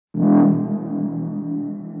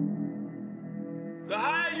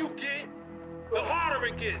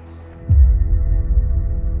trinkets.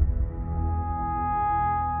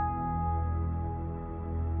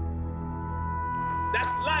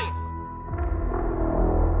 That's life.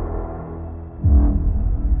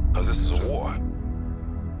 Because this is a war.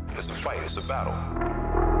 It's a fight, it's a battle.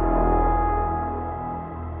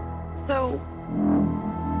 So,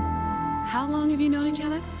 how long have you known each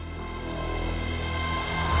other?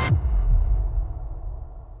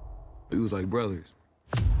 We was like brothers.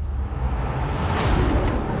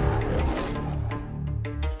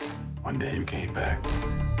 One day you came back.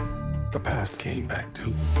 The past came back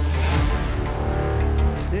too.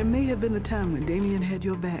 There may have been a time when Damien had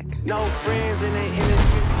your back. No friends in the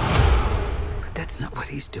industry. But that's not what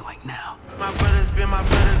he's doing now. My brothers been my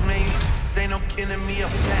brothers, man. They no kidding me a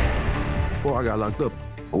fact. Before I got locked up,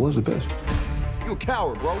 I was the best. You a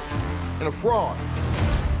coward, bro. And a fraud.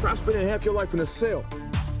 Try spending half your life in a cell.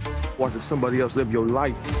 Watching somebody else live your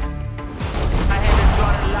life. I had to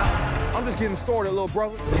draw the line. I'm just getting started, little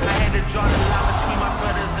brother. I had to draw the line between my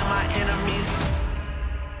brothers and my enemies.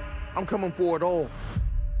 I'm coming for it all.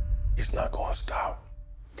 He's not gonna stop.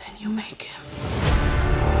 Then you make him.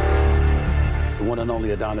 The one and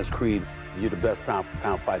only Adonis Creed, you're the best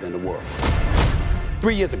pound-for-pound fighter in the world.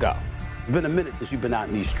 3 years ago, it's been a minute since you've been out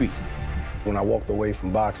in these streets. When I walked away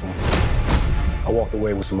from boxing, I walked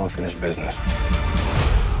away with some unfinished business.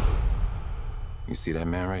 You see that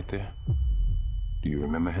man right there? Do you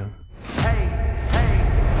remember him?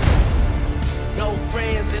 No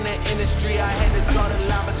friends in the industry. I had to draw the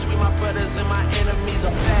line between my brothers and my enemies.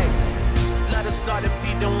 A fact. Let us start a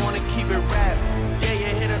beat, don't wanna keep it rap. Yeah, you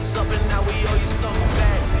hit us up and now we owe you something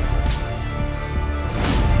back.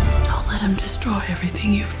 Don't let him destroy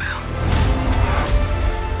everything you've built.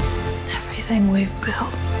 Everything we've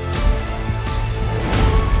built.